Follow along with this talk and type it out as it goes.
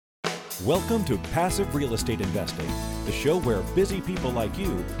Welcome to Passive Real Estate Investing, the show where busy people like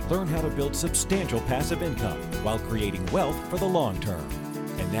you learn how to build substantial passive income while creating wealth for the long term.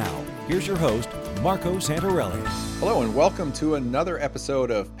 And now, here's your host, Marco Santarelli. Hello and welcome to another episode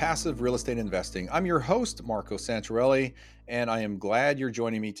of Passive Real Estate Investing. I'm your host, Marco Santarelli, and I am glad you're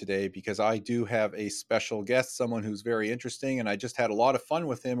joining me today because I do have a special guest, someone who's very interesting, and I just had a lot of fun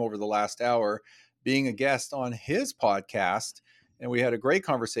with him over the last hour being a guest on his podcast. And we had a great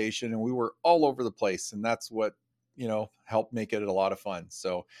conversation and we were all over the place. And that's what, helped make it a lot of fun.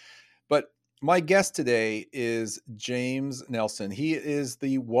 But my guest today is James Nelson. He is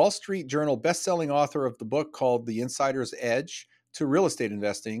the Wall Street Journal bestselling author of the book called The Insider's Edge to Real Estate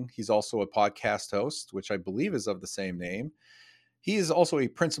Investing. He's also a podcast host, which I believe is of the same name. He is also a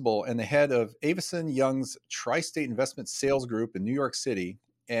principal and the head of Avison Young's Tri-State Investment Sales Group in New York City.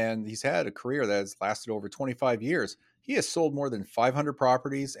 And he's had a career that has lasted over 25 years. He has sold more than 500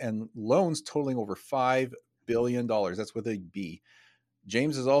 properties and loans totaling over $5 billion. That's with a B.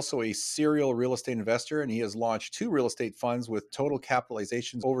 James is also a serial real estate investor, and he has launched 2 real estate funds with total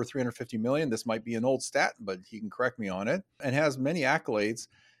capitalizations over $350 million. This might be an old stat, but he can correct me on it, and has many accolades,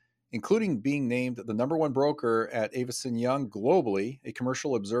 including being named the #1 broker at Avison Young globally, a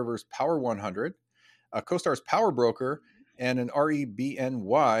Commercial Observer's Power 100, a CoStar's Power Broker, and an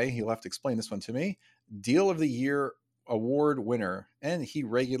REBNY, he'll have to explain this one to me, Deal of the Year award winner, and he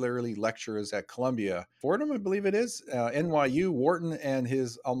regularly lectures at Columbia, Fordham, I believe it is, NYU, Wharton, and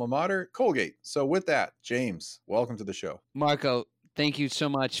his alma mater, Colgate. So with that, James, welcome to the show. Marco, thank you so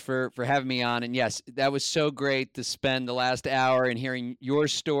much for having me on. And yes, that was so great to spend the last hour and hearing your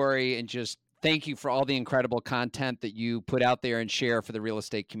story, and just thank you for all the incredible content that you put out there and share for the real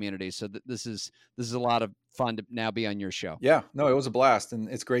estate community. So this is a lot of fun to now be on your show. Yeah, no, it was a blast. And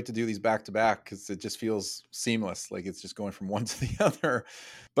it's great to do these back to back because it just feels seamless. Like it's just going from one to the other.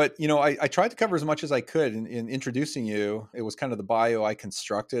 But, I tried to cover as much as I could in introducing you. It was kind of the bio I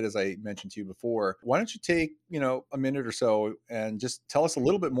constructed, as I mentioned to you before. Why don't you take, a minute or so and just tell us a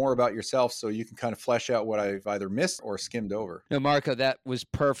little bit more about yourself so you can kind of flesh out what I've either missed or skimmed over. No, Marco, that was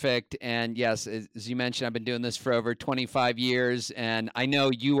perfect. And yes, as you mentioned, I've been doing this for over 25 years. And I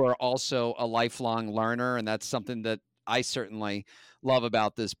know you are also a lifelong learner. And that's something that I certainly love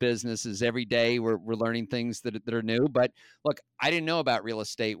about this business is every day we're learning things that are new. But look, I didn't know about real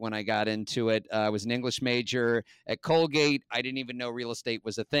estate when I got into it. I was an English major at Colgate. I didn't even know real estate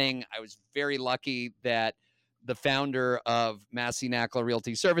was a thing. I was very lucky that the founder of Massey Nackler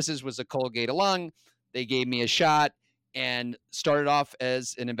Realty Services was a Colgate alum. They gave me a shot and started off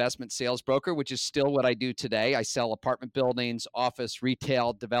as an investment sales broker, which is still what I do today. I sell apartment buildings, office,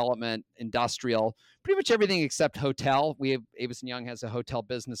 retail, development, industrial, pretty much everything except hotel. Avison Young has a hotel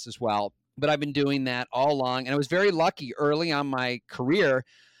business as well, but I've been doing that all along. And I was very lucky early on my career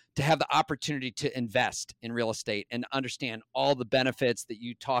to have the opportunity to invest in real estate and understand all the benefits that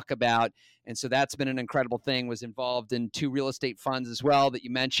you talk about. And so that's been an incredible thing. Was involved in 2 real estate funds as well that you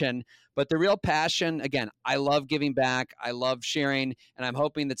mentioned. But the real passion, again, I love giving back. I love sharing. And I'm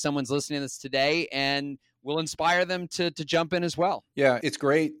hoping that someone's listening to this today and will inspire them to jump in as well. Yeah, it's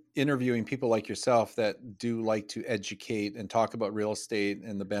great interviewing people like yourself that do like to educate and talk about real estate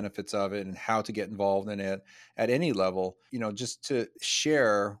and the benefits of it and how to get involved in it at any level, just to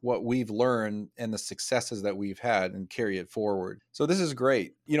share what we've learned and the successes that we've had and carry it forward. So this is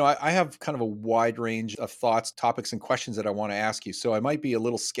great. I have kind of a wide range of thoughts, topics, and questions that I want to ask you. So I might be a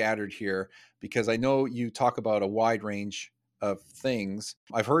little scattered here because I know you talk about a wide range of things.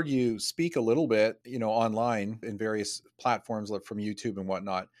 I've heard you speak a little bit, online in various platforms like from YouTube and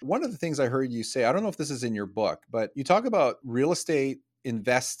whatnot. One of the things I heard you say, I don't know if this is in your book, but you talk about real estate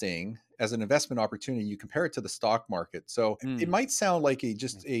investing as an investment opportunity. You compare it to the stock market. So it might sound like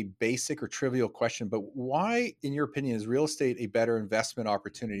just a basic or trivial question, but why, in your opinion, is real estate a better investment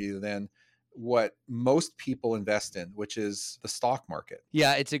opportunity than what most people invest in, which is the stock market?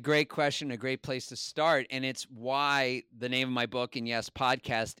 Yeah, it's a great question, a great place to start. And it's why the name of my book and yes,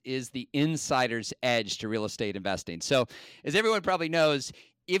 podcast is The Insider's Edge to Real Estate Investing. So as everyone probably knows,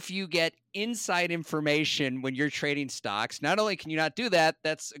 if you get inside information when you're trading stocks, not only can you not do that,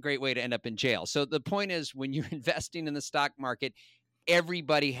 that's a great way to end up in jail. So the point is when you're investing in the stock market,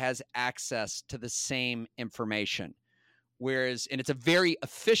 everybody has access to the same information. And it's a very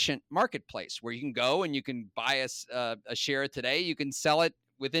efficient marketplace where you can go and you can buy a share today, you can sell it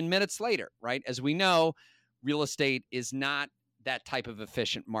within minutes later, right? As we know, real estate is not that type of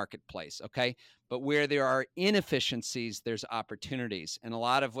efficient marketplace, okay? But where there are inefficiencies, there's opportunities. And a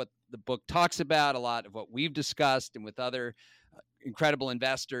lot of what the book talks about, a lot of what we've discussed and with other incredible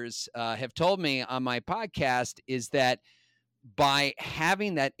investors have told me on my podcast is that by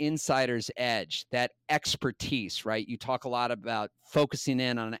having that insider's edge, that expertise, right? You talk a lot about focusing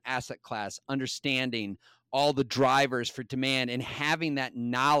in on an asset class, understanding all the drivers for demand, and having that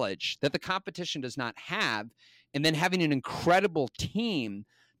knowledge that the competition does not have, and then having an incredible team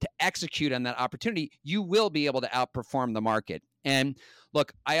to execute on that opportunity, you will be able to outperform the market. And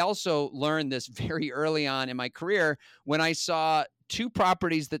look, I also learned this very early on in my career when I saw two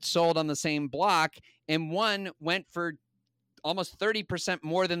properties that sold on the same block, and one went for almost 30%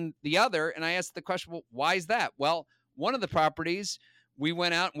 more than the other. And I asked the question, well, why is that? Well, one of the properties we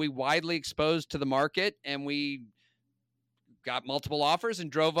went out and we widely exposed to the market, and we got multiple offers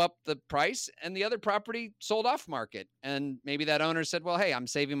and drove up the price, and the other property sold off market. And maybe that owner said, well, hey, I'm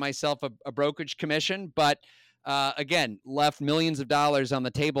saving myself a brokerage commission, but again, left millions of dollars on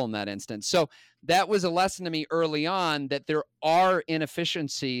the table in that instance. So that was a lesson to me early on, that there are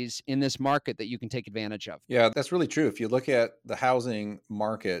inefficiencies in this market that you can take advantage of. Yeah, that's really true. If you look at the housing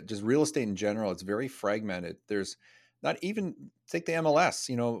market, just real estate in general, it's very fragmented. There's not even, take the MLS,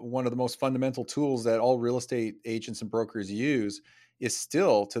 one of the most fundamental tools that all real estate agents and brokers use is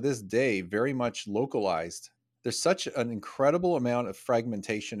still to this day very much localized. There's such an incredible amount of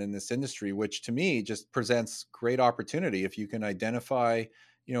fragmentation in this industry, which to me just presents great opportunity if you can identify,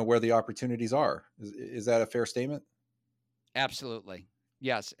 where the opportunities are. Is that a fair statement? Absolutely.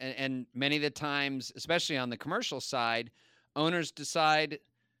 Yes. And many of the times, especially on the commercial side, owners decide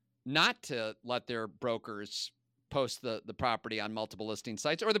not to let their brokers post the property on multiple listing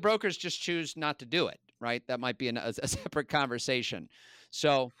sites, or the brokers just choose not to do it, right? That might be a separate conversation.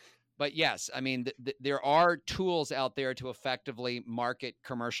 So, but yes, I mean, there are tools out there to effectively market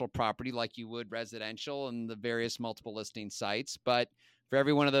commercial property like you would residential and the various multiple listing sites. But for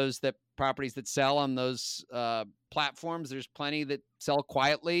every one of those properties that sell on those platforms, there's plenty that sell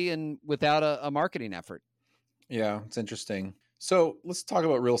quietly and without a marketing effort. Yeah, it's interesting. So let's talk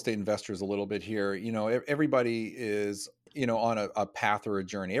about real estate investors a little bit here. Everybody is, on a path or a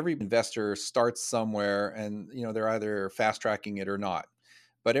journey. Every investor starts somewhere, and, they're either fast tracking it or not.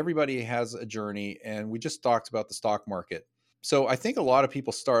 But everybody has a journey, and we just talked about the stock market. So I think a lot of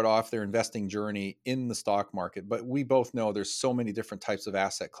people start off their investing journey in the stock market, but we both know there's so many different types of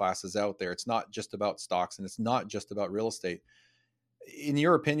asset classes out there. It's not just about stocks, and it's not just about real estate. In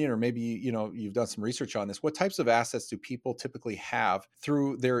your opinion, or maybe you've done some research on this, what types of assets do people typically have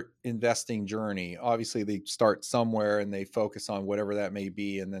through their investing journey? Obviously, they start somewhere and they focus on whatever that may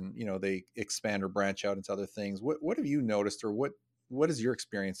be, and then they expand or branch out into other things. What have you noticed, or what has your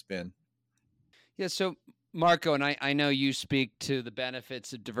experience been? Yeah, so Marco, and I know you speak to the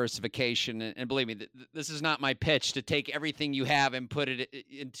benefits of diversification, and believe me, this is not my pitch to take everything you have and put it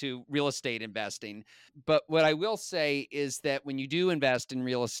into real estate investing. But what I will say is that when you do invest in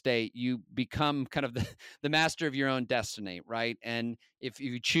real estate, you become kind of the master of your own destiny, right? And if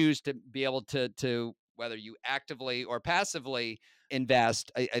you choose to be able to whether you actively or passively invest,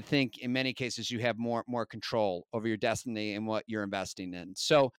 I think in many cases you have more control over your destiny and what you're investing in.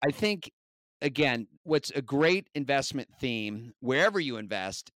 So I think, again, what's a great investment theme wherever you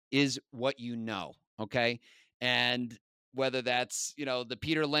invest is what you know, okay? And whether that's, the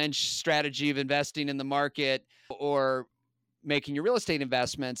Peter Lynch strategy of investing in the market or making your real estate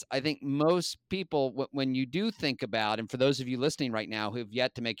investments, I think most people, when you do think about, and for those of you listening right now who have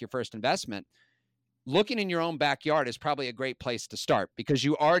yet to make your first investment, looking in your own backyard is probably a great place to start, because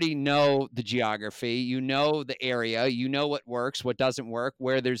you already know the geography, you know the area, you know what works, what doesn't work,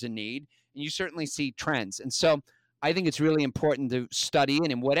 where there's a need, and you certainly see trends. And so I think it's really important to study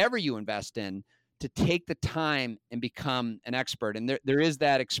in whatever you invest in, to take the time and become an expert. And there is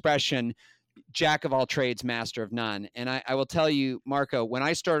that expression, jack of all trades, master of none. And I will tell you, Marco, when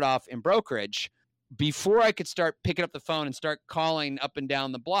I started off in brokerage, before I could start picking up the phone and start calling up and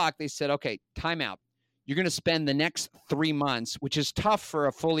down the block, they said, okay, time out. You're going to spend the next 3 months, which is tough for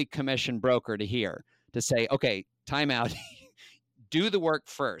a fully commissioned broker to hear, to say, okay, time out. Do the work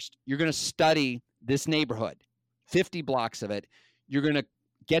first. You're going to study this neighborhood, 50 blocks of it. You're going to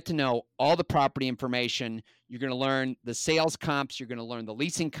get to know all the property information. You're going to learn the sales comps. You're going to learn the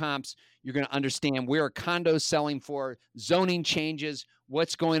leasing comps. You're going to understand where a condo's selling for, zoning changes,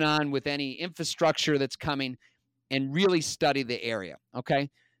 what's going on with any infrastructure that's coming, and really study the area, okay?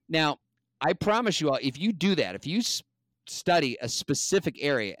 Now, I promise you all, if you do that, if you study a specific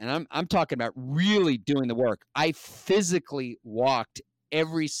area, and I'm talking about really doing the work, I physically walked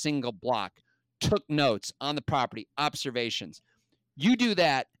every single block, took notes on the property, observations. You do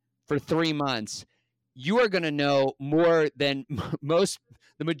that for 3 months, you are going to know more than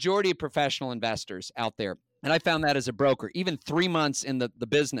the majority of professional investors out there. And I found that as a broker, even 3 months in the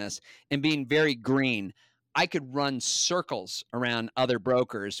business and being very green, I could run circles around other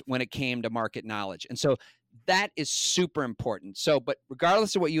brokers when it came to market knowledge. And so that is super important. So, but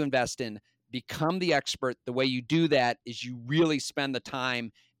regardless of what you invest in, become the expert. The way you do that is you really spend the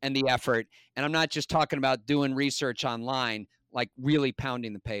time and the effort. And I'm not just talking about doing research online, like really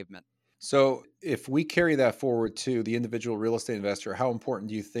pounding the pavement. So, if we carry that forward to the individual real estate investor, how important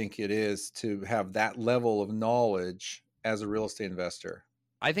do you think it is to have that level of knowledge as a real estate investor?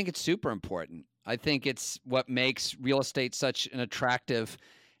 I think it's super important. I think it's what makes real estate such an attractive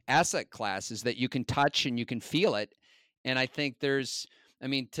asset class is that you can touch and you can feel it. And I think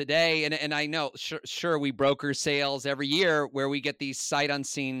today, and I know, sure, we broker sales every year where we get these sight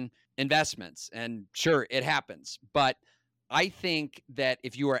unseen investments. And sure, it happens. But I think that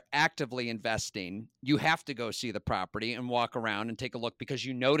if you are actively investing, you have to go see the property and walk around and take a look because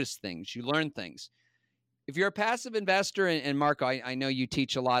you notice things, you learn things. If you're a passive investor, and Marco, I know you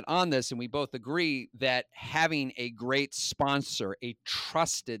teach a lot on this, and we both agree that having a great sponsor, a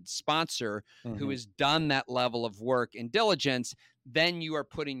trusted sponsor who has done that level of work and diligence, then you are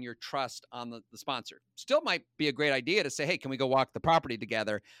putting your trust on the sponsor. Still might be a great idea to say, hey, can we go walk the property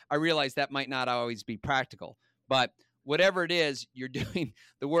together? I realize that might not always be practical, but whatever it is, you're doing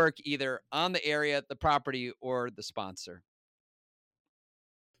the work either on the area, the property, or the sponsor.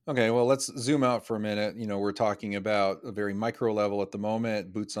 Okay, well, let's zoom out for a minute. We're talking about a very micro level at the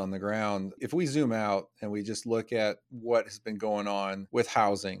moment, boots on the ground. If we zoom out and we just look at what has been going on with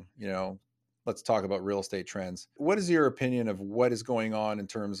housing, let's talk about real estate trends. What is your opinion of what is going on in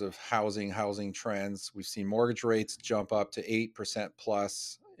terms of housing trends? We've seen mortgage rates jump up to 8%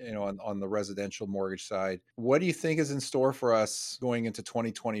 plus, on the residential mortgage side. What do you think is in store for us going into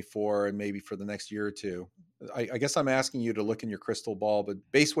 2024 and maybe for the next year or two? I guess I'm asking you to look in your crystal ball, but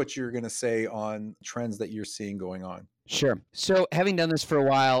base what you're going to say on trends that you're seeing going on. Sure. So having done this for a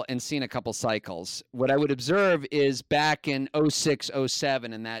while and seen a couple cycles, what I would observe is back in 06,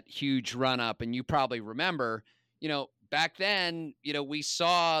 07 and that huge run up, and you probably remember, back then, we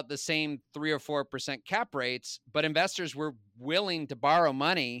saw the same 3 or 4% cap rates, but investors were willing to borrow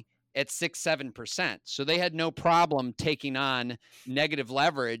money at 6-7%. So they had no problem taking on negative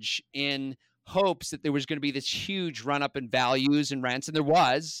leverage in hopes that there was going to be this huge run up in values and rents. And there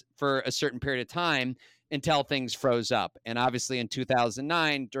was for a certain period of time until things froze up. And obviously in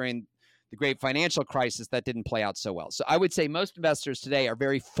 2009, during the great financial crisis, that didn't play out so well. So I would say most investors today are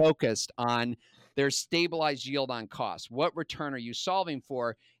very focused on their stabilized yield on cost. What return are you solving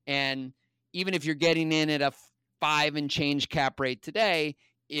for? And even if you're getting in at a 5 and change cap rate today,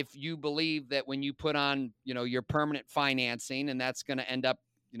 if you believe that when you put on, your permanent financing, and that's going to end up,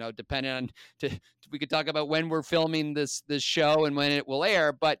 depending on, we could talk about when we're filming this show and when it will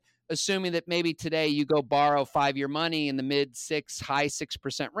air, but assuming that maybe today you go borrow 5-year money in the mid 6, high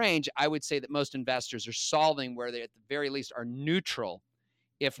 6% range, I would say that most investors are solving where they at the very least are neutral,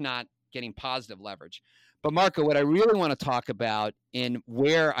 if not getting positive leverage. But Marco, what I really want to talk about in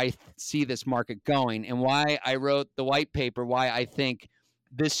where I see this market going and why I wrote the white paper, why I think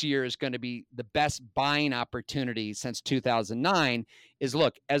this year is going to be the best buying opportunity since 2009 is,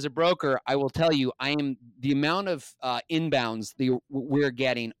 look, as a broker, I will tell you, the amount of inbounds we're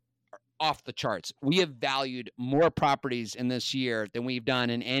getting off the charts. We have valued more properties in this year than we've done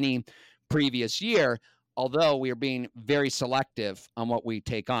in any previous year, although we are being very selective on what we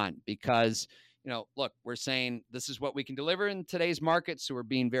take on because, look, we're saying this is what we can deliver in today's market, so we're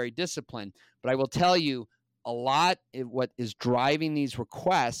being very disciplined. But I will tell you, a lot of what is driving these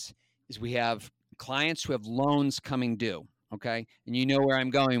requests is we have clients who have loans coming due, okay? And you know where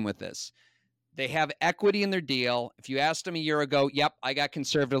I'm going with this. They have equity in their deal. If you asked them a year ago, yep, I got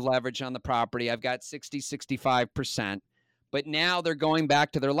conservative leverage on the property. I've got 65%. But now they're going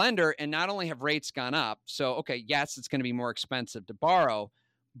back to their lender, and not only have rates gone up, so, okay, yes, it's going to be more expensive to borrow,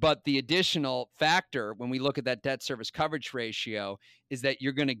 but the additional factor when we look at that debt service coverage ratio is that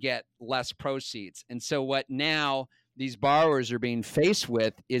you're going to get less proceeds. And so what now these borrowers are being faced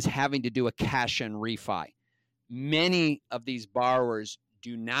with is having to do a cash-in refi. Many of these borrowers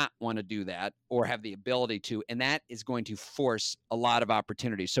do not want to do that or have the ability to, and that is going to force a lot of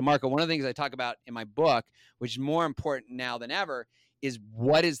opportunities. So Marco, one of the things I talk about in my book, which is more important now than ever, is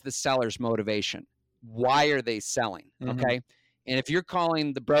what is the seller's motivation? Why are they selling? Okay. And if you're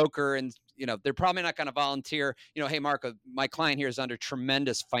calling the broker and, they're probably not going to volunteer, hey, Marco, my client here is under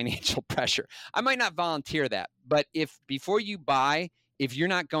tremendous financial pressure. I might not volunteer that, but if before you buy, if you're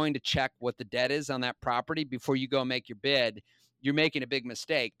not going to check what the debt is on that property before you go make your bid, you're making a big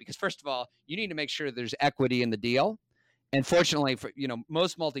mistake because first of all, you need to make sure there's equity in the deal. And fortunately for,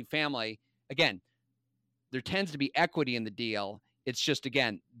 most multifamily, again, there tends to be equity in the deal It's just,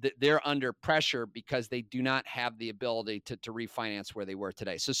 again, they're under pressure because they do not have the ability to refinance where they were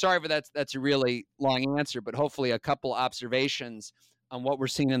today. So sorry for that. That's a really long answer, but hopefully a couple observations on what we're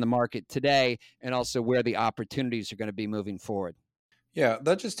seeing in the market today and also where the opportunities are going to be moving forward. Yeah,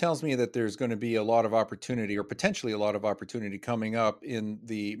 that just tells me that there's going to be a lot of opportunity or potentially a lot of opportunity coming up in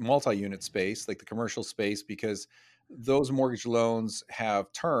the multi-unit space, like the commercial space, because those mortgage loans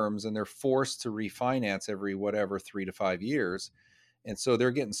have terms and they're forced to refinance every whatever 3 to 5 years. And so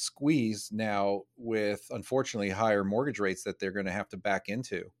they're getting squeezed now with, unfortunately, higher mortgage rates that they're going to have to back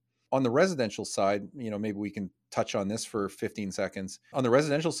into. On the residential side, maybe we can touch on this for 15 seconds. On the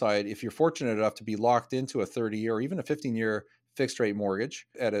residential side, if you're fortunate enough to be locked into a 30-year or even a 15-year fixed rate mortgage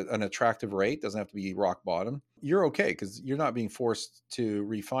at an attractive rate, doesn't have to be rock bottom, you're okay because you're not being forced to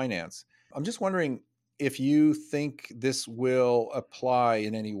refinance. I'm just wondering if you think this will apply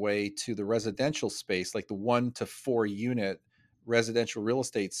in any way to the residential space, like the 1 to 4 unit residential real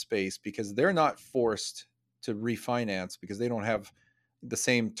estate space, because they're not forced to refinance because they don't have the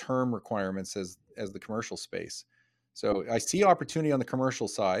same term requirements as the commercial space. So I see opportunity on the commercial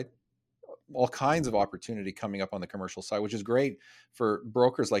side, all kinds of opportunity coming up on the commercial side, which is great for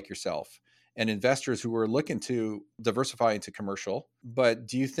brokers like yourself and investors who are looking to diversify into commercial. But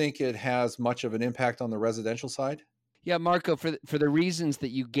do you think it has much of an impact on the residential side? Yeah, Marco, for the reasons that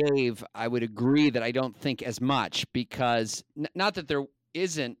you gave, I would agree that I don't think as much because not that there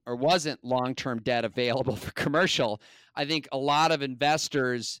isn't or wasn't long-term debt available for commercial. I think a lot of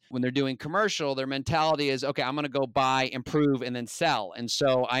investors, when they're doing commercial, their mentality is, okay, I'm going to go buy, improve, and then sell. And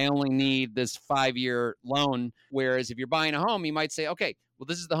so I only need this 5-year loan. Whereas if you're buying a home, you might say, okay, well,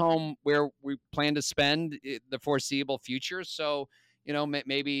 this is the home where we plan to spend the foreseeable future. So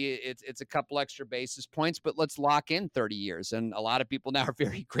maybe it's a couple extra basis points, but let's lock in 30 years. And a lot of people now are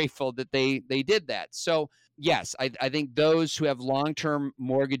very grateful that they did that. So yes, I think those who have long-term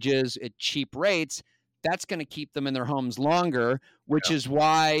mortgages at cheap rates, that's going to keep them in their homes longer, which is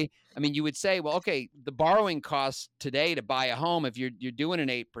why, I mean, you would say, well, okay, the borrowing costs today to buy a home, if you're doing an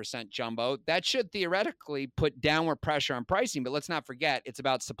 8% jumbo, that should theoretically put downward pressure on pricing. But let's not forget, it's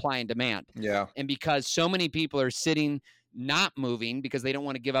about supply and demand. Yeah. And because so many people are sitting not moving because they don't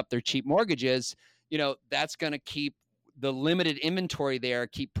want to give up their cheap mortgages, that's going to keep the limited inventory there,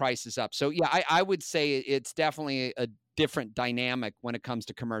 keep prices up. So yeah, I would say it's definitely a different dynamic when it comes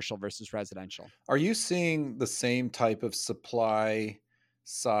to commercial versus residential. Are you seeing the same type of supply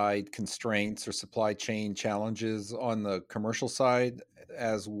side constraints or supply chain challenges on the commercial side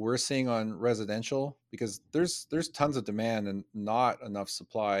as we're seeing on residential? Because there's tons of demand and not enough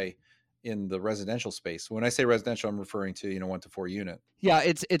supply in the residential space. When I say residential, I'm referring to 1 to 4 unit. Yeah,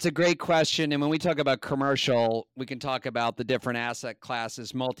 it's a great question. And when we talk about commercial, we can talk about the different asset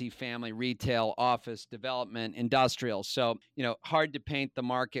classes: multifamily, retail, office, development, industrial. So, hard to paint the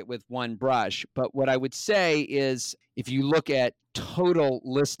market with one brush. But what I would say is if you look at total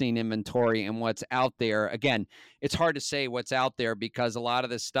listing inventory and what's out there, again, it's hard to say what's out there because a lot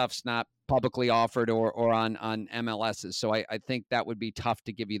of this stuff's not publicly offered or on MLSs. So I think that would be tough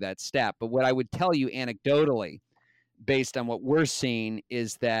to give you that stat. But what I would tell you anecdotally, based on what we're seeing,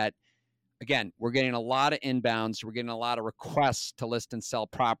 is that, again, we're getting a lot of inbounds. We're getting a lot of requests to list and sell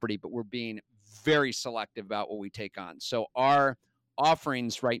property, but we're being very selective about what we take on. So our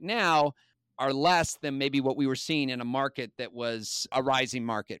offerings right now are less than maybe what we were seeing in a market that was a rising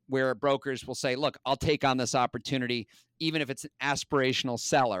market, where brokers will say, look, I'll take on this opportunity, even if it's an aspirational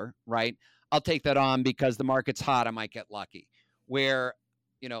seller, right? I'll take that on because the market's hot. I might get lucky. Where,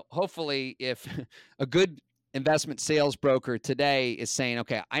 hopefully if a good investment sales broker today is saying,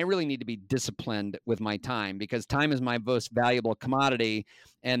 okay, I really need to be disciplined with my time because time is my most valuable commodity.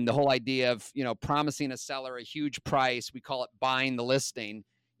 And the whole idea of, promising a seller a huge price, we call it buying the listing,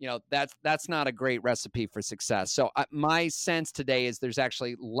 that's not a great recipe for success. So my sense today is there's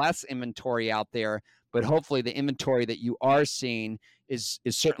actually less inventory out there, but hopefully the inventory that you are seeing is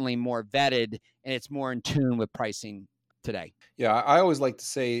certainly more vetted and it's more in tune with pricing today. Yeah, I always like to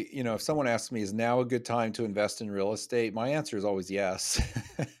say, if someone asks me, is now a good time to invest in real estate? My answer is always yes.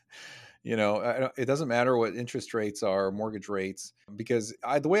 It doesn't matter what interest rates are, mortgage rates, because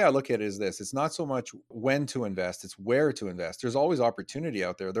the way I look at it is this: it's not so much when to invest, it's where to invest. There's always opportunity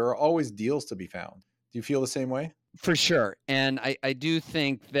out there. There are always deals to be found. Do you feel the same way? For sure. And I do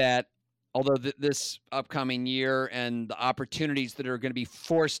think that although this upcoming year and the opportunities that are going to be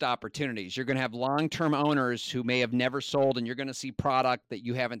forced opportunities, you're going to have long-term owners who may have never sold, and you're going to see product that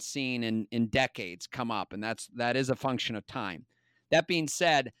you haven't seen in decades come up. And that is a function of time. That being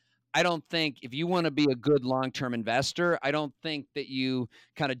said, I don't think if you want to be a good long-term investor, I don't think that you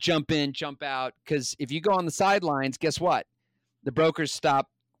kind of jump in, jump out, because if you go on the sidelines, guess what? the brokers stop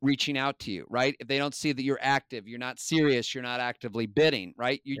reaching out to you, right? If they don't see that you're active, you're not serious, you're not actively bidding,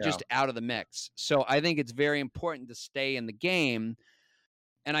 right? You're Yeah. just out of the mix. So I think it's very important to stay in the game.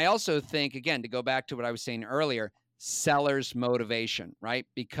 And I also think, again, to go back to what I was saying earlier, seller's motivation, right?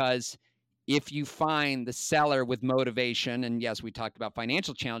 Because if you find the seller with motivation, and yes, we talked about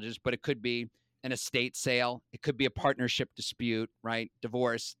financial challenges, but it could be an estate sale, it could be a partnership dispute, right?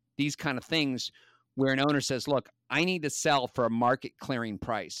 Divorce, these kind of things where an owner says, look, I need to sell for a market clearing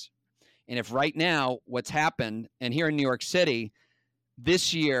price. And if right now what's happened, and here in New York City,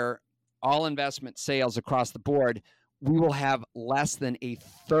 this year, all investment sales across the board, we will have less than a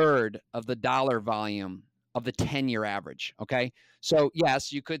third of the dollar volume of the 10-year average. Okay. So,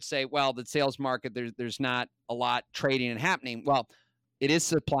 yes, you could say, well, the sales market, there's not a lot trading and happening. Well, it is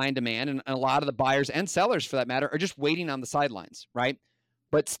supply and demand. And a lot of the buyers and sellers, for that matter, are just waiting on the sidelines. Right.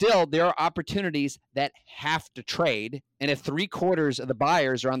 But still, there are opportunities that have to trade. And if 3/4 of the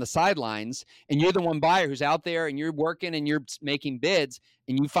buyers are on the sidelines and you're the one buyer who's out there and you're working and you're making bids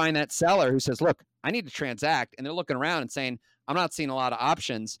and you find that seller who says, look, I need to transact, and they're looking around and saying, I'm not seeing a lot of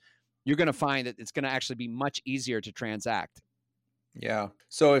options, you're going to find that it's going to actually be much easier to transact. Yeah.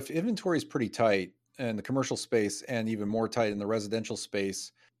 So if inventory is pretty tight in the commercial space and even more tight in the residential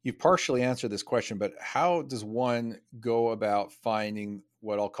space, you've partially answered this question, but how does one go about finding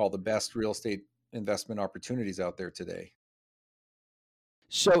what I'll call the best real estate investment opportunities out there today?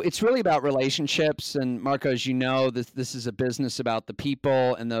 So it's really about relationships. And Marco, as you know, this is a business about the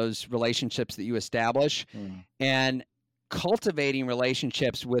people and those relationships that you establish. And cultivating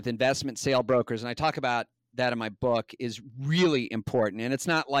relationships with investment sale brokers. And I talk about that in my book is really important. And it's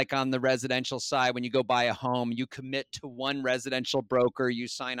not like on the residential side, when you go buy a home, you commit to one residential broker, you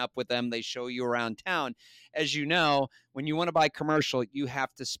sign up with them, they show you around town. As you know, when you want to buy commercial, you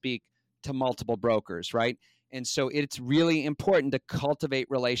have to speak to multiple brokers, right? And so it's really important to cultivate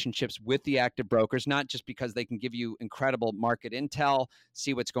relationships with the active brokers, not just because they can give you incredible market intel,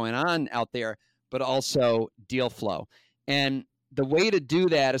 see what's going on out there, but also deal flow. And the way to do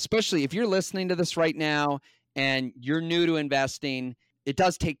that, especially if you're listening to this right now and you're new to investing, it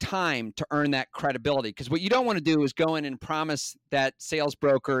does take time to earn that credibility, because what you don't want to do is go in and promise that sales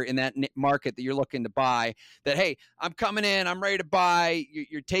broker in that market that you're looking to buy that, hey, I'm coming in, I'm ready to buy.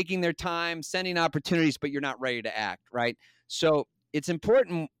 You're taking their time, sending opportunities, but you're not ready to act, right? So it's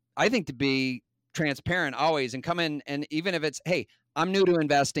important, I think, to be transparent always and come in, and even if it's, hey, I'm new to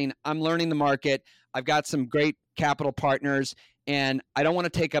investing, I'm learning the market, I've got some great capital partners, and I don't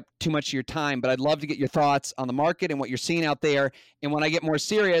want to take up too much of your time, but I'd love to get your thoughts on the market and what you're seeing out there. And when I get more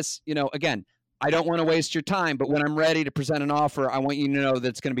serious, again, I don't want to waste your time, but when I'm ready to present an offer, I want you to know that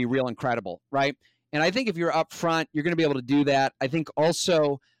it's going to be real and credible, right? And I think if you're upfront, you're going to be able to do that. I think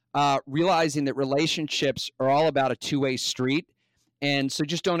also realizing that relationships are all about a two-way street. And so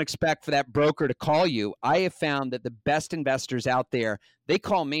just don't expect for that broker to call you. I have found that the best investors out there, they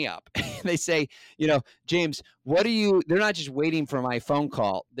call me up. They say, James, they're not just waiting for my phone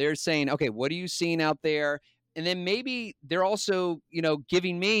call. They're saying, okay, what are you seeing out there? And then maybe they're also,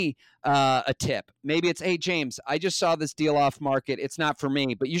 giving me a tip. Maybe it's, hey, James, I just saw this deal off market. It's not for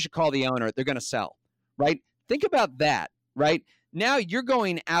me, but you should call the owner. They're going to sell, right? Think about that, right? Now you're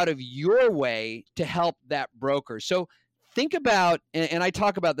going out of your way to help that broker. So think about, and I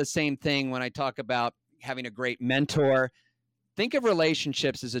talk about the same thing when I talk about having a great mentor. Think of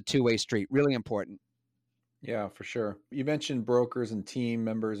relationships as a two-way street, really important. Yeah, for sure. You mentioned brokers and team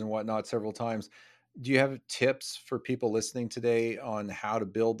members and whatnot several times. Do you have tips for people listening today on how to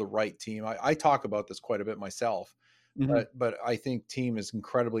build the right team? I talk about this quite a bit myself, but I think team is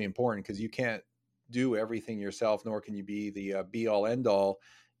incredibly important because you can't do everything yourself, nor can you be the be all end all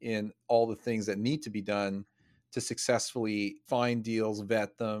in all the things that need to be done to successfully find deals,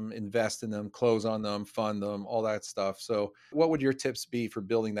 vet them, invest in them, close on them, fund them, all that stuff. So what would your tips be for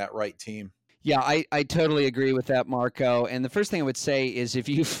building that right team? Yeah, I totally agree with that, Marco. And the first thing I would say is if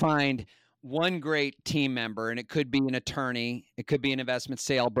you find one great team member, and it could be an attorney, it could be an investment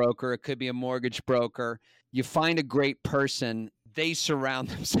sale broker, it could be a mortgage broker, you find a great person, they surround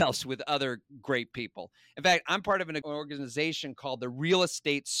themselves with other great people. In fact, I'm part of an organization called the Real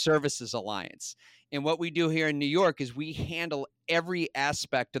Estate Services Alliance. And what we do here in New York is we handle every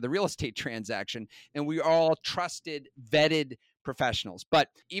aspect of the real estate transaction, and we are all trusted, vetted professionals. But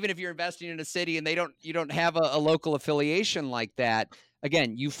even if you're investing in a city and you don't have a local affiliation like that,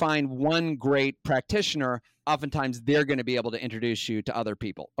 again, you find one great practitioner, oftentimes they're going to be able to introduce you to other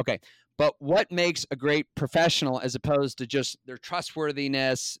people. Okay. But what makes a great professional as opposed to just their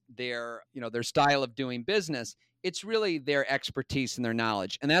trustworthiness, their style of doing business? It's really their expertise and their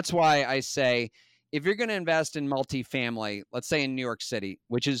knowledge. And that's why I say, if you're going to invest in multifamily, let's say in New York City,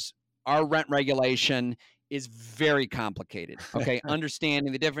 which is our rent regulation is very complicated. Okay.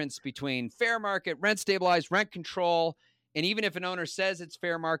 Understanding the difference between fair market, rent stabilized, rent control. And even if an owner says it's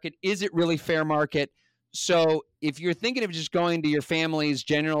fair market, is it really fair market? So if you're thinking of just going to your family's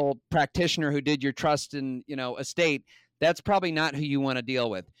general practitioner who did your trust and, estate, that's probably not who you want to deal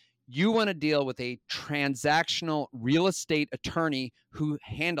with. You want to deal with a transactional real estate attorney who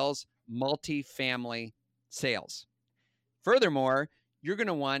handles multifamily sales. Furthermore, you're going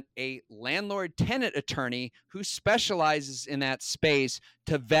to want a landlord tenant attorney who specializes in that space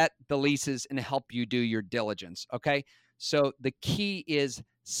to vet the leases and help you do your diligence. Okay. So the key is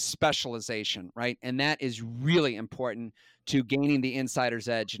specialization, right? And that is really important to gaining the insider's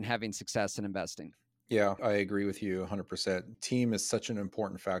edge and having success in investing. Yeah, I agree with you 100%. Team is such an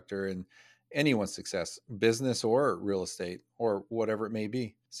important factor in anyone's success, business or real estate or whatever it may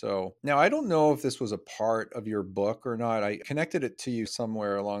be. So now I don't know if this was a part of your book or not. I connected it to you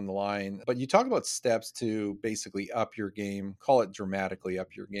somewhere along the line, but you talk about steps to basically up your game, call it dramatically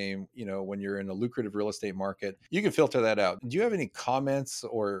up your game, when you're in a lucrative real estate market. You can filter that out. Do you have any comments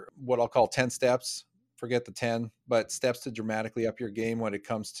or what I'll call 10 steps? Forget the 10, but steps to dramatically up your game when it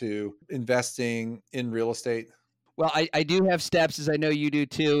comes to investing in real estate? Well, I do have steps, as I know you do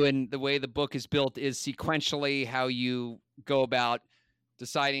too. And the way the book is built is sequentially how you go about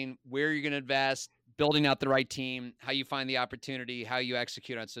deciding where you're going to invest, building out the right team, how you find the opportunity, how you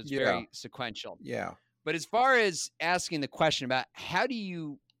execute on it. So it's very sequential. Yeah. But as far as asking the question about how do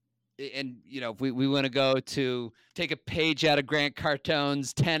you, and if we want to go to take a page out of Grant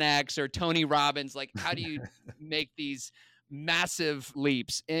Cardone's 10X or Tony Robbins, like how do you make these massive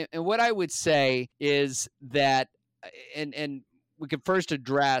leaps? And what I would say is that, and we could first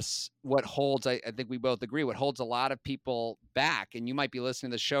address what holds, I think we both agree, what holds a lot of people back. And you might be listening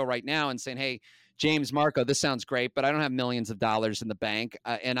to the show right now and saying, hey, James, Marco, this sounds great, but I don't have millions of dollars in the bank,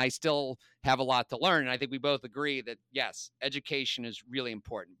 and I still have a lot to learn. And I think we both agree that, yes, education is really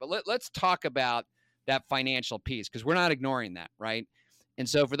important. But let's talk about that financial piece, because we're not ignoring that, right? And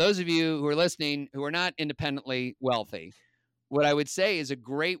so for those of you who are listening who are not independently wealthy, what I would say is a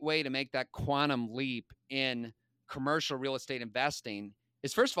great way to make that quantum leap in commercial real estate investing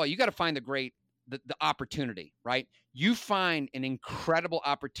is, first of all, you got to find the opportunity, right? You find an incredible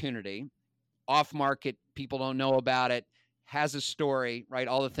opportunity off market, people don't know about it, has a story, right?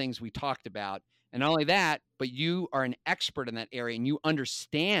 All the things we talked about. And not only that, but you are an expert in that area and you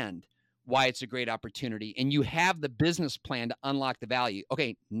understand why it's a great opportunity and you have the business plan to unlock the value.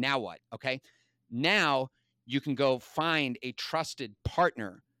 Okay, now what? Okay, now you can go find a trusted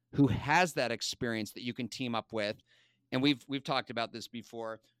partner who has that experience that you can team up with. And we've talked about this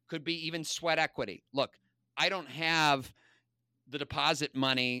before. Could be even sweat equity. Look, I don't have the deposit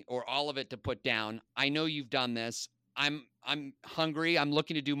money or all of it to put down. I know you've done this. I'm hungry. I'm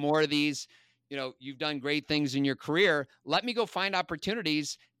looking to do more of these. You've done great things in your career. Let me go find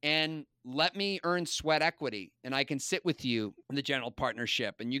opportunities and let me earn sweat equity. And I can sit with you in the general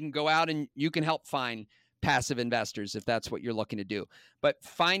partnership and you can go out and you can help find passive investors if that's what you're looking to do. But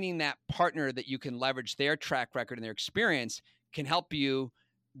finding that partner that you can leverage their track record and their experience can help you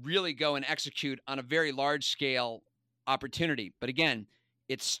really go and execute on a very large scale opportunity. But again,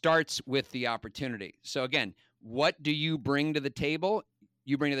 it starts with the opportunity. So again, what do you bring to the table?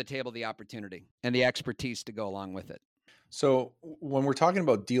 You bring to the table the opportunity and the expertise to go along with it. So when we're talking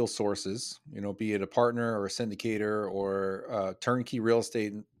about deal sources, be it a partner or a syndicator or a turnkey real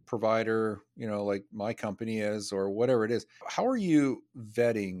estate provider, like my company is, or whatever it is, how are you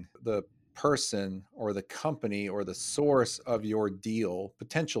vetting the person or the company or the source of your deal,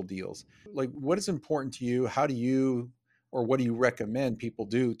 potential deals? Like, what is important to you? How do you, or what do you recommend people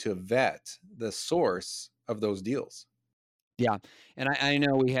do to vet the source of those deals? Yeah. And I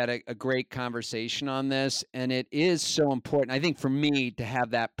know we had a great conversation on this, and it is so important, I think, for me to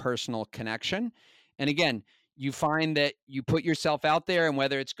have that personal connection. And again, you find that you put yourself out there, and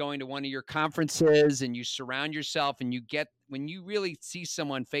whether it's going to one of your conferences and you surround yourself and when you really see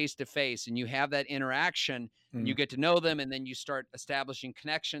someone face to face and you have that interaction and you get to know them, and then you start establishing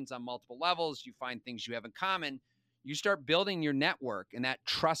connections on multiple levels, you find things you have in common, you start building your network and that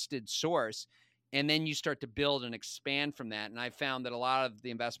trusted source. And then you start to build and expand from that. And I found that a lot of the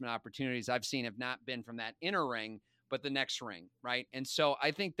investment opportunities I've seen have not been from that inner ring, but the next ring, right? And so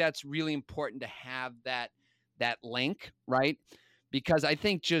I think that's really important to have that link, right? Because I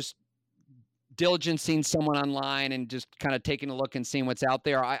think just diligencing someone online and just kind of taking a look and seeing what's out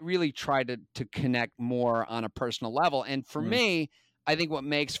there, I really try to connect more on a personal level. And for me, I think what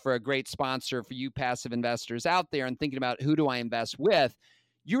makes for a great sponsor for you passive investors out there and thinking about who do I invest with,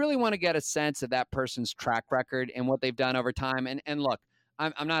 you really want to get a sense of that person's track record and what they've done over time. And look,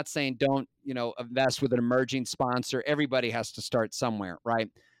 I'm not saying don't, invest with an emerging sponsor. Everybody has to start somewhere, right?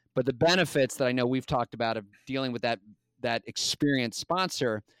 But the benefits that I know we've talked about of dealing with that experienced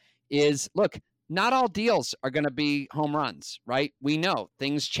sponsor is, look, not all deals are going to be home runs, right? We know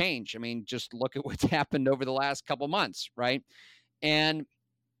things change. I mean, just look at what's happened over the last couple months, right? And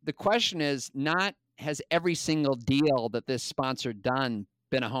the question is not, has every single deal that this sponsor done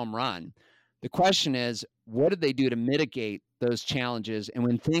been a home run? The question is, what did they do to mitigate those challenges? And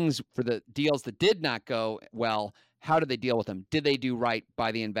when things, for the deals that did not go well, how did they deal with them? Did they do right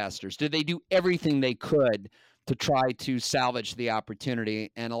by the investors? Did they do everything they could to try to salvage the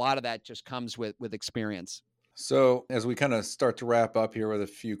opportunity? And a lot of that just comes with experience. So as we kind of start to wrap up here with a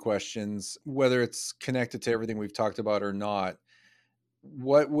few questions, whether it's connected to everything we've talked about or not,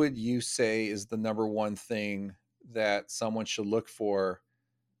 what would you say is the number one thing that someone should look for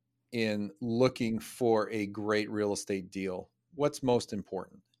in looking for a great real estate deal? What's most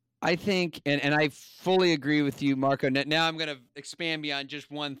important? I think, and I fully agree with you, Marco. Now I'm going to expand beyond just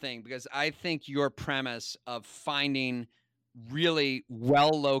one thing, because I think your premise of finding really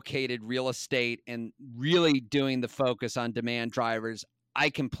well-located real estate and really doing the focus on demand drivers, I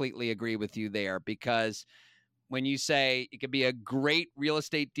completely agree with you there, because when you say it could be a great real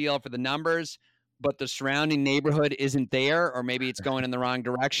estate deal for the numbers, but the surrounding neighborhood isn't there, or maybe it's going in the wrong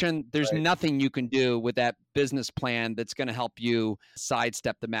direction, there's Right. nothing you can do with that business plan that's going to help you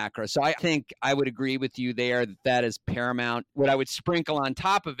sidestep the macro. So I think I would agree with you there that that is paramount. What I would sprinkle on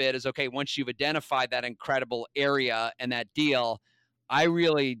top of it is, okay, once you've identified that incredible area and that deal, I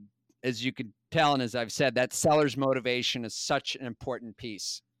really, as you could tell, and as I've said, that seller's motivation is such an important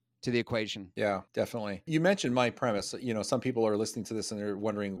piece to the equation. Yeah, definitely. You mentioned my premise. Some people are listening to this and they're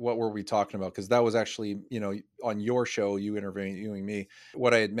wondering, what were we talking about? Because that was actually, on your show, you interviewing me.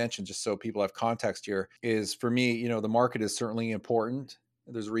 What I had mentioned, just so people have context here, is for me, the market is certainly important.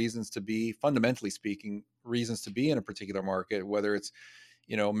 There's reasons to be, fundamentally speaking, reasons to be in a particular market, whether it's,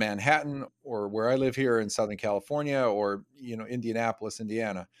 Manhattan or where I live here in Southern California or, Indianapolis,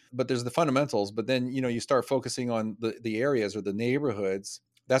 Indiana. But there's the fundamentals. But then, you start focusing on the areas or the neighborhoods.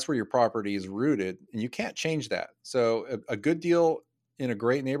 That's where your property is rooted, and you can't change that. So a good deal in a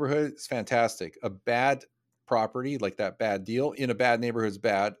great neighborhood is fantastic. A bad property, like that bad deal in a bad neighborhood, is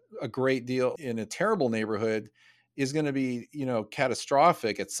bad. A great deal in a terrible neighborhood is going to be,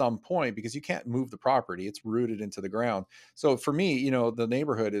 catastrophic at some point, because you can't move the property. It's rooted into the ground. So for me, the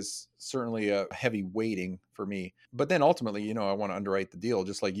neighborhood is certainly a heavy weighting for me. But then ultimately, I want to underwrite the deal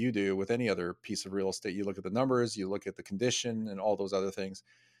just like you do with any other piece of real estate. You look at the numbers, you look at the condition and all those other things.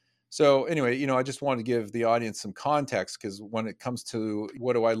 So anyway, I just wanted to give the audience some context, because when it comes to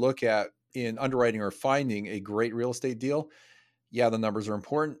what do I look at in underwriting or finding a great real estate deal, yeah, the numbers are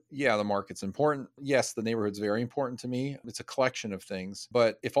important. Yeah, the market's important. Yes, the neighborhood's very important to me. It's a collection of things.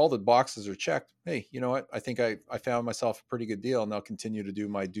 But if all the boxes are checked, hey, you know what? I think I found myself a pretty good deal, and I'll continue to do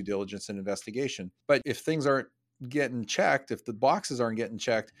my due diligence and investigation. But if things aren't getting checked, if the boxes aren't getting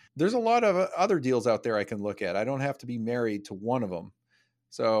checked, there's a lot of other deals out there I can look at. I don't have to be married to one of them.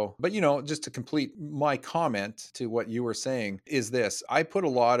 So, but just to complete my comment to what you were saying is this: I put a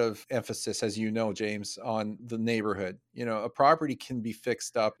lot of emphasis, as you know, James, on the neighborhood. A property can be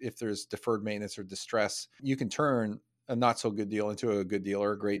fixed up if there's deferred maintenance or distress. You can turn a not so good deal into a good deal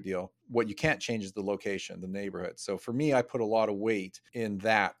or a great deal. What you can't change is the location, the neighborhood. So for me, I put a lot of weight in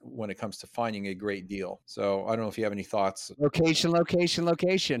that when it comes to finding a great deal. So I don't know if you have any thoughts. Location.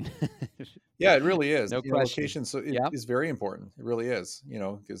 Yeah, it really is. No question. Location Yep. is very important. It really is,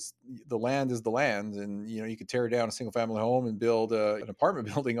 because the land is the land, and, you could tear down a single family home and build an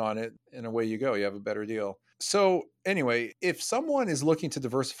apartment building on it, and away you go. You have a better deal. So anyway, if someone is looking to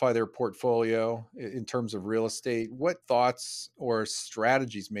diversify their portfolio in terms of real estate, what thoughts or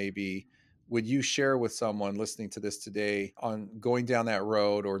strategies maybe would you share with someone listening to this today on going down that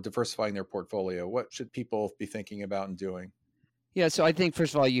road or diversifying their portfolio? What should people be thinking about and doing? Yeah, so I think,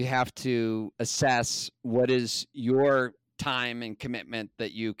 first of all, you have to assess what is your time and commitment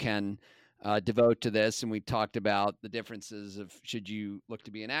that you can devote to this. And we talked about the differences of, should you look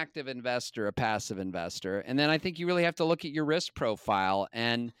to be an active investor, a passive investor? And then I think you really have to look at your risk profile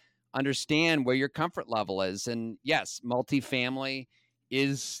and understand where your comfort level is. And yes, multifamily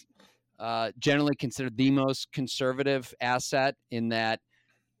is generally considered the most conservative asset, in that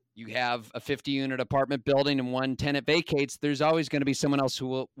you have a 50-unit apartment building and one tenant vacates, there's always going to be someone else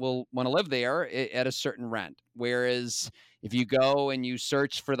who will want to live there at a certain rent. Whereas if you go and you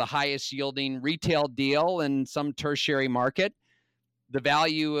search for the highest yielding retail deal in some tertiary market, the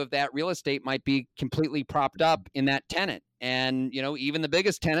value of that real estate might be completely propped up in that tenant. And, even the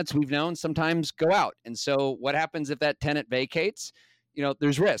biggest tenants we've known sometimes go out. And so what happens if that tenant vacates?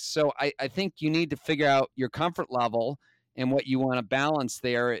 There's risk. So I think you need to figure out your comfort level and what you want to balance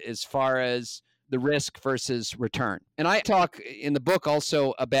there as far as the risk versus return. And I talk in the book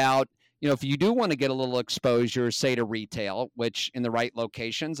also about, if you do want to get a little exposure, say to retail, which in the right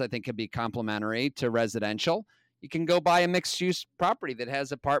locations, I think could be complementary to residential, you can go buy a mixed use property that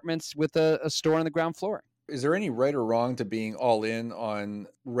has apartments with a store on the ground floor. Is there any right or wrong to being all in on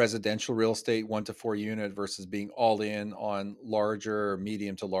residential real estate 1 to 4 unit versus being all in on larger,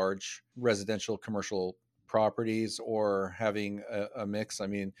 medium to large residential commercial properties, or having a mix? I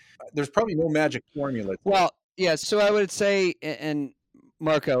mean, there's probably no magic formula. Well, yeah. So I would say, and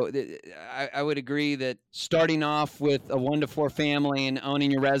Marco, I would agree that starting off with a 1 to 4 family and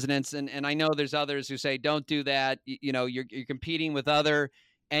owning your residence, and I know there's others who say don't do that. You're competing with other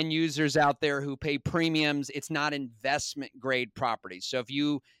end users out there who pay premiums. It's not investment grade property. So if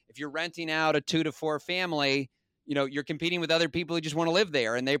you're renting out a 2 to 4 family, you're competing with other people who just want to live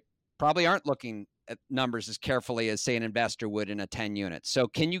there, and they probably aren't looking at numbers as carefully as, say, an investor would in a 10 unit. So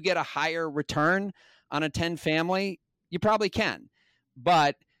can you get a higher return on a 10 family? You probably can.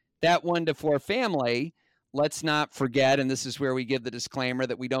 But that 1 to 4 family, let's not forget, and this is where we give the disclaimer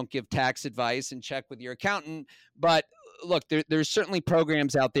that we don't give tax advice and check with your accountant. But look, there's certainly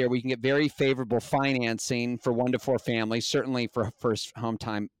programs out there where you can get very favorable financing for 1 to 4 families, certainly for first home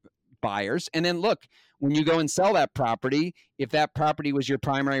time buyers. And then look, when you go and sell that property, if that property was your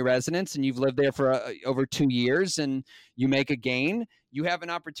primary residence and you've lived there for over 2 years and you make a gain, you have an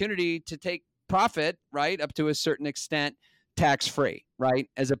opportunity to take profit, right, up to a certain extent, tax-free, right,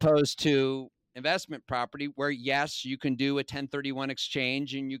 as opposed to investment property where, yes, you can do a 1031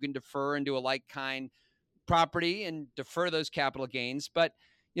 exchange and you can defer and do a like-kind property and defer those capital gains. But,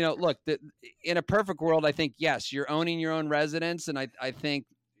 look, in a perfect world, I think, yes, you're owning your own residence. And I think,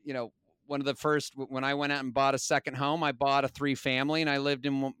 one of the first, when I went out and bought a second home, I bought a 3-family, and I lived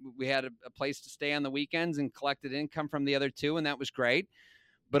in, we had a place to stay on the weekends and collected income from the other 2. And that was great.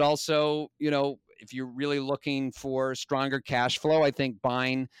 But also, if you're really looking for stronger cash flow, I think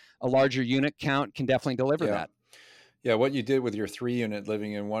buying a larger unit count can definitely deliver that. Yeah, what you did with your 3 unit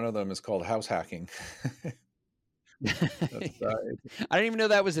living in one of them is called house hacking. I didn't even know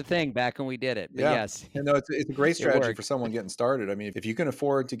that was a thing back when we did it. But yes. And no, it's a great strategy for someone getting started. I mean, if you can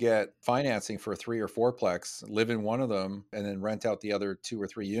afford to get financing for a 3 or 4-plex, live in one of them and then rent out the other 2 or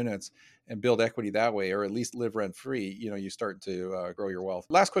 3 units and build equity that way, or at least live rent free, you start to grow your wealth.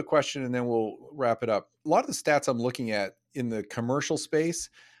 Last quick question, and then we'll wrap it up. A lot of the stats I'm looking at in the commercial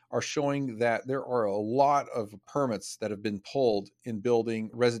space are showing that there are a lot of permits that have been pulled in building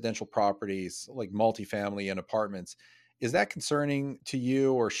residential properties like multifamily and apartments. Is that concerning to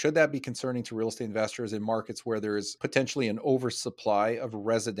you, or should that be concerning to real estate investors in markets where there's potentially an oversupply of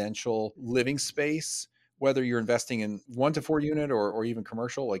residential living space, whether you're investing in 1 to 4 unit or even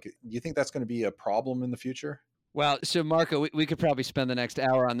commercial? Like, do you think that's going to be a problem in the future? Well, so Marco, we could probably spend the next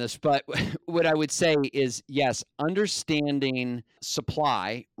hour on this, but what I would say is, yes, understanding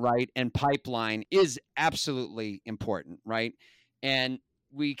supply, right, and pipeline is absolutely important, right? And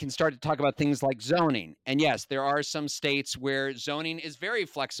we can start to talk about things like zoning. And yes, there are some states where zoning is very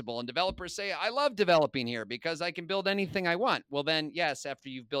flexible and developers say, I love developing here because I can build anything I want. Well, then, yes, after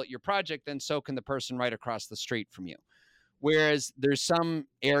you've built your project, then so can the person right across the street from you. Whereas there's some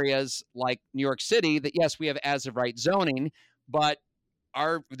areas like New York City that, yes, we have as of right zoning, but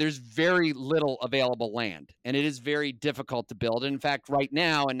there's very little available land, and it is very difficult to build. In fact, right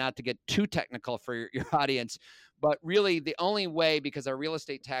now, and not to get too technical for your audience, but really the only way, because our real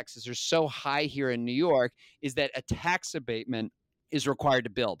estate taxes are so high here in New York, is that a tax abatement is required to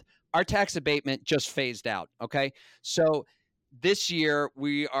build. Our tax abatement just phased out, okay? So this year,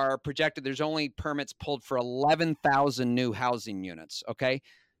 we are projected, there's only permits pulled for 11,000 new housing units, okay?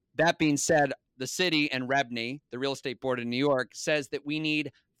 That being said, the city and REBNY, the Real Estate Board of New York, says that we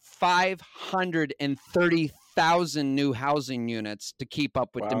need 530,000 new housing units to keep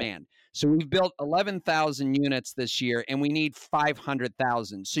up with demand. So we've built 11,000 units this year, and we need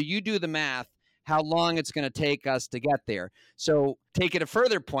 500,000. So you do the math, how long it's going to take us to get there. So take it a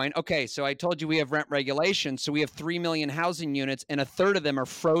further point. Okay, so I told you we have rent regulation. So we have 3 million housing units, and a third of them are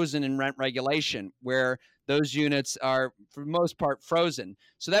frozen in rent regulation, where those units are, for the most part, frozen.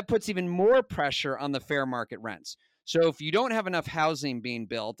 So that puts even more pressure on the fair market rents. So if you don't have enough housing being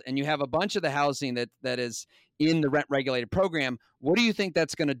built and you have a bunch of the housing that is in the rent regulated program, what do you think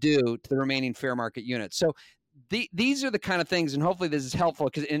that's going to do to the remaining fair market units? So these are the kind of things, and hopefully this is helpful,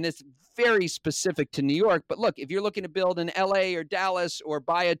 because in this very specific to New York. But look, if you're looking to build in LA or Dallas or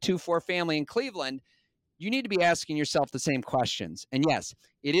buy a 2-4 family in Cleveland, you need to be asking yourself the same questions. And yes,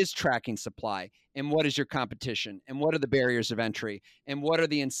 it is tracking supply. And what is your competition? And what are the barriers of entry? And what are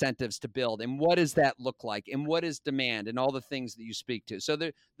the incentives to build? And what does that look like? And what is demand? And all the things that you speak to. So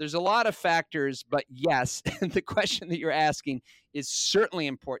there's a lot of factors, but yes, the question that you're asking is certainly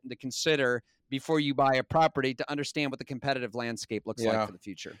important to consider before you buy a property, to understand what the competitive landscape looks like for the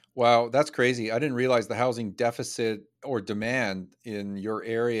future. Wow, that's crazy. I didn't realize the housing deficit or demand in your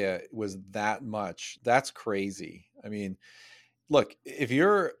area was that much. That's crazy. I mean, look, if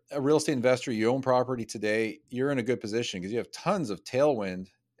you're a real estate investor, you own property today, you're in a good position because you have tons of tailwind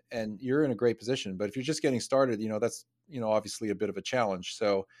and you're in a great position. But if you're just getting started, that's, obviously a bit of a challenge.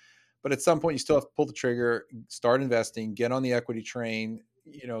 So, but at some point you still have to pull the trigger, start investing, get on the equity train,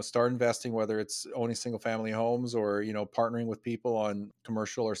 start investing, whether it's owning single family homes or, partnering with people on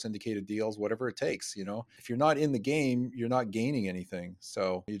commercial or syndicated deals, whatever it takes. If you're not in the game, you're not gaining anything.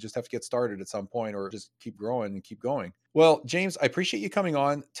 So you just have to get started at some point or just keep growing and keep going. Well, James, I appreciate you coming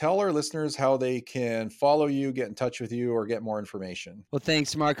on. Tell our listeners how they can follow you, get in touch with you, or get more information. Well,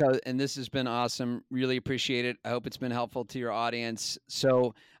 thanks, Marco. And this has been awesome. Really appreciate it. I hope it's been helpful to your audience.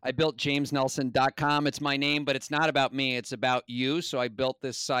 So I built jamesnelson.com. It's my name, but it's not about me. It's about you. So I built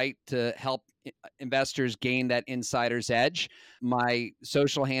this site to help investors gain that insider's edge. My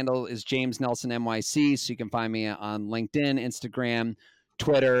social handle is James Nelson NYC. So you can find me on LinkedIn, Instagram,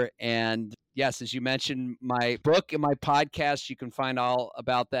 Twitter, and yes, as you mentioned, my book and my podcast, you can find all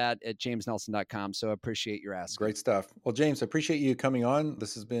about that at jamesnelson.com. So I appreciate your asking. Great stuff. Well, James, I appreciate you coming on.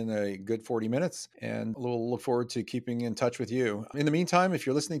 This has been a good 40 minutes, and we'll look forward to keeping in touch with you. In the meantime, if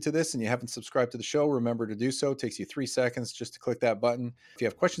you're listening to this and you haven't subscribed to the show, remember to do so. It takes you 3 seconds just to click that button. If you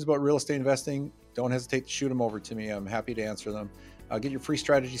have questions about real estate investing, don't hesitate to shoot them over to me. I'm happy to answer them. Get your free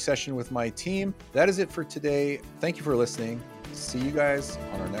strategy session with my team. That is it for today. Thank you for listening. See you guys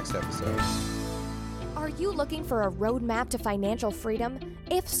on our next episode. Are you looking for a roadmap to financial freedom?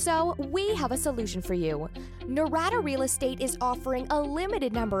 If so, we have a solution for you. Norada Real Estate is offering a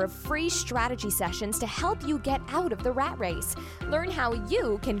limited number of free strategy sessions to help you get out of the rat race. Learn how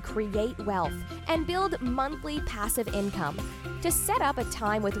you can create wealth and build monthly passive income. To set up a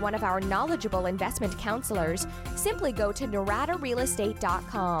time with one of our knowledgeable investment counselors, simply go to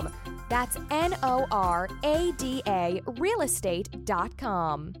noradarealestate.com. That's NORADA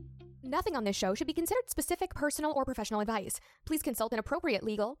realestate.com. Nothing on this show should be considered specific, personal, or professional advice. Please consult an appropriate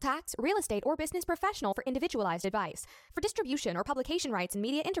legal, tax, real estate, or business professional for individualized advice. For distribution or publication rights and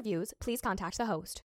media interviews, please contact the host.